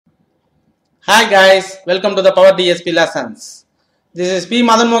Hi guys, welcome to the Power DSP lessons. This is P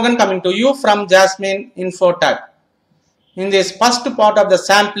Madhan Mohan coming to you from Jasmine Infotech. In this first part of the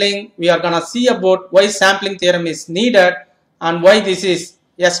sampling, we are going to see about why sampling theorem is needed and why this is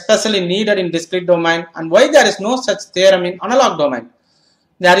especially needed in discrete domain and why there is no such theorem in analog domain.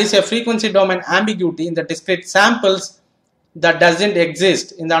 There is a frequency domain ambiguity in the discrete samples that doesn't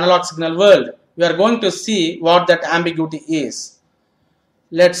exist in the analog signal world. We are going to see what that ambiguity is.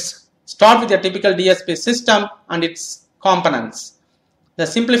 Let's start with a typical DSP system and its components. The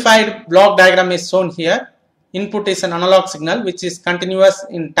simplified block diagram is shown here. Input is an analog signal which is continuous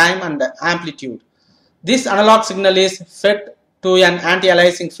in time and amplitude. This analog signal is fed to an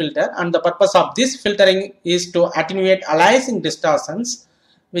anti-aliasing filter, and the purpose of this filtering is to attenuate aliasing distortions,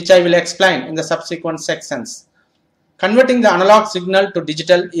 which I will explain in the subsequent sections. Converting the analog signal to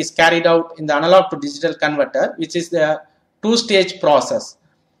digital is carried out in the analog to digital converter, which is the two-stage process.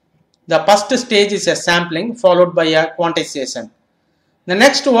 The first stage is a sampling followed by a quantization. The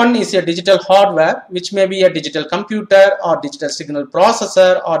next one is a digital hardware, which may be a digital computer or digital signal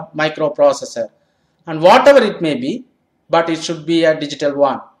processor or microprocessor, and whatever it may be, but it should be a digital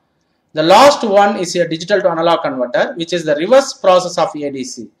one. The last one is a digital to analog converter, which is the reverse process of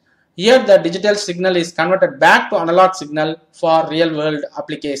ADC. Here the digital signal is converted back to analog signal for real world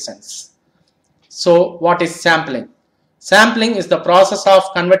applications. So what is sampling? Sampling is the process of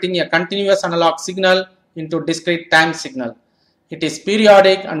converting a continuous analog signal into discrete time signal. It is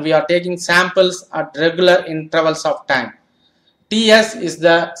periodic and we are taking samples at regular intervals of time. Ts is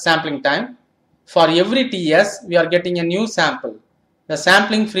the sampling time. For every Ts, we are getting a new sample. The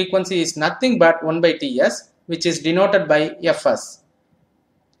sampling frequency is nothing but 1 by Ts, which is denoted by Fs.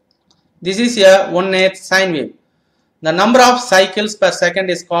 This is a 1/8 sine wave. The number of cycles per second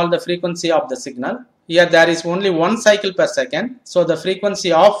is called the frequency of the signal. Here there is only one cycle per second, so the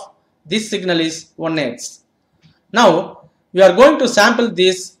frequency of this signal is 1/8. Now we are going to sample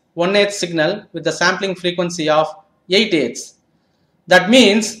this 1/8 signal with the sampling frequency of 8/8. That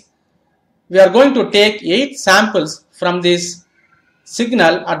means we are going to take 8 samples from this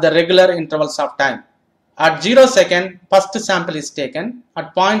signal at the regular intervals of time. At 0 second, first sample is taken.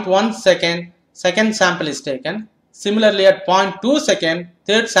 At 0.1 second, second sample is taken. Similarly, at 0.2 second,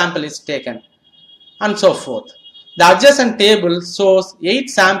 third sample is taken, and so forth. The adjacent table shows 8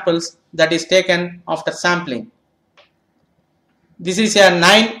 samples that is taken after sampling. This is a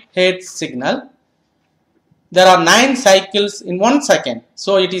 9/8 signal. There are 9 cycles in 1 second,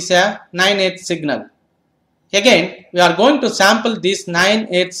 so it is a 9/8 signal. Again, we are going to sample this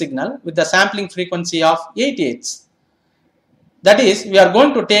 9/8 signal with the sampling frequency of 8/8. That is, we are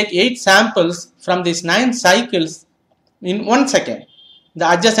going to take 8 samples from these 9 cycles in 1 second. The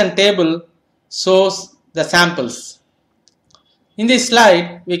adjacent table shows the samples. In this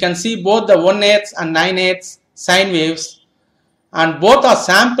slide, we can see both the 1/8 and 9/8 sine waves, and both are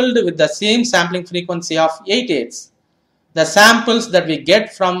sampled with the same sampling frequency of 8/8. The samples that we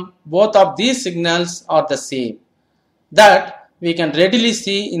get from both of these signals are the same. That we can readily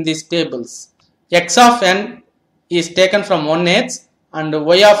see in these tables. X of n is taken from 1/8 and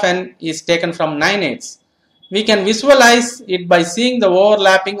y of n is taken from 9/8. We can visualize it by seeing the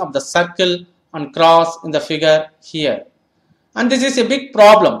overlapping of the circle and cross in the figure here. And this is a big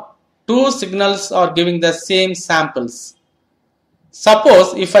problem. 2 signals are giving the same samples.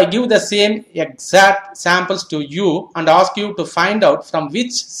 Suppose if I give the same exact samples to you and ask you to find out from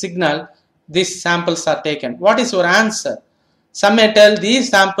which signal these samples are taken, what is your answer? Some may tell these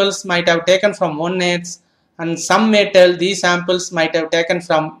samples might have taken from 1/8 and some may tell these samples might have taken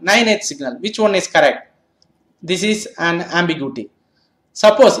from 9/8 signal. Which one is correct? This is an ambiguity.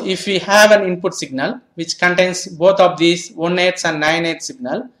 Suppose if we have an input signal which contains both of these 1/8 and 9/8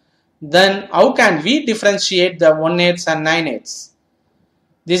 signal, then how can we differentiate the 1/8 and 9/8?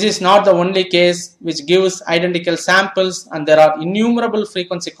 This is not the only case which gives identical samples, and there are innumerable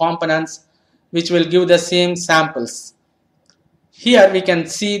frequency components which will give the same samples. Here we can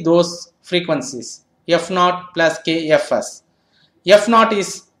see those frequencies f0 plus k fs. F0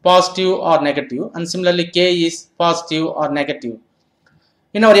 is positive or negative, and similarly k is positive or negative.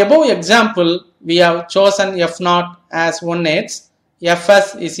 In our above example, we have chosen f0 as 1/8,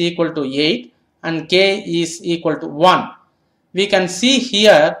 fs is equal to 8 and k is equal to 1. We can see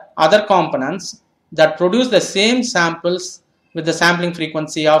here other components that produce the same samples with the sampling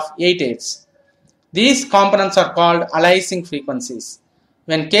frequency of 8/8. These components are called aliasing frequencies.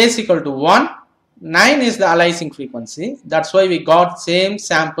 When k is equal to 1, 9 is the aliasing frequency. That's why we got same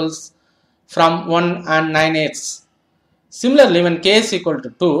samples from 1 and 9/8. Similarly, when k is equal to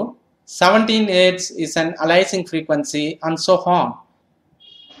 2, 17/8 is an aliasing frequency, and so on.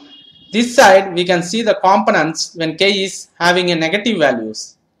 This side we can see the components when k is having a negative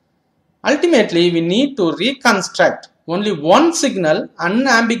values. Ultimately, we need to reconstruct only one signal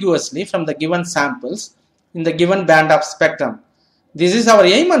unambiguously from the given samples in the given band of spectrum. This is our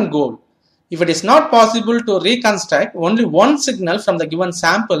aim and goal. If it is not possible to reconstruct only one signal from the given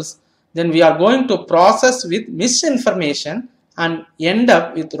samples, then we are going to process with misinformation and end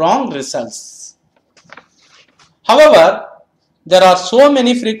up with wrong results. However, there are so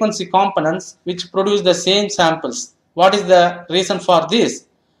many frequency components which produce the same samples. What is the reason for this?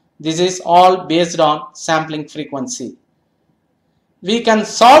 This is all based on sampling frequency. We can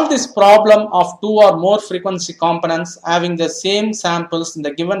solve this problem of two or more frequency components having the same samples in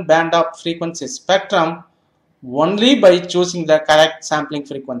the given band of frequency spectrum only by choosing the correct sampling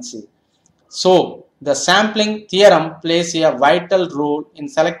frequency. So, the sampling theorem plays a vital role in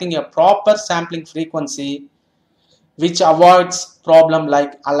selecting a proper sampling frequency which avoids problem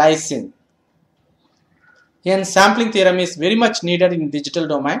like aliasing. Hence, sampling theorem is very much needed in digital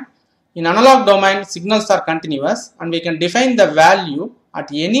domain. In analog domain, signals are continuous and we can define the value at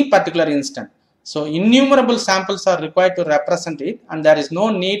any particular instant. So, innumerable samples are required to represent it and there is no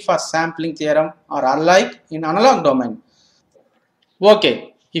need for sampling theorem or unlike in analog domain.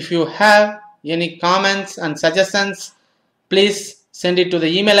 Okay, if you have any comments and suggestions, please send it to the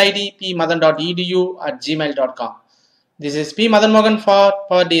email ID pmadhan.edu@gmail.com. This is P Madhan Mohan for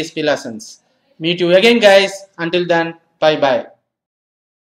DSP Lessons. Meet you again guys. Until then, bye bye.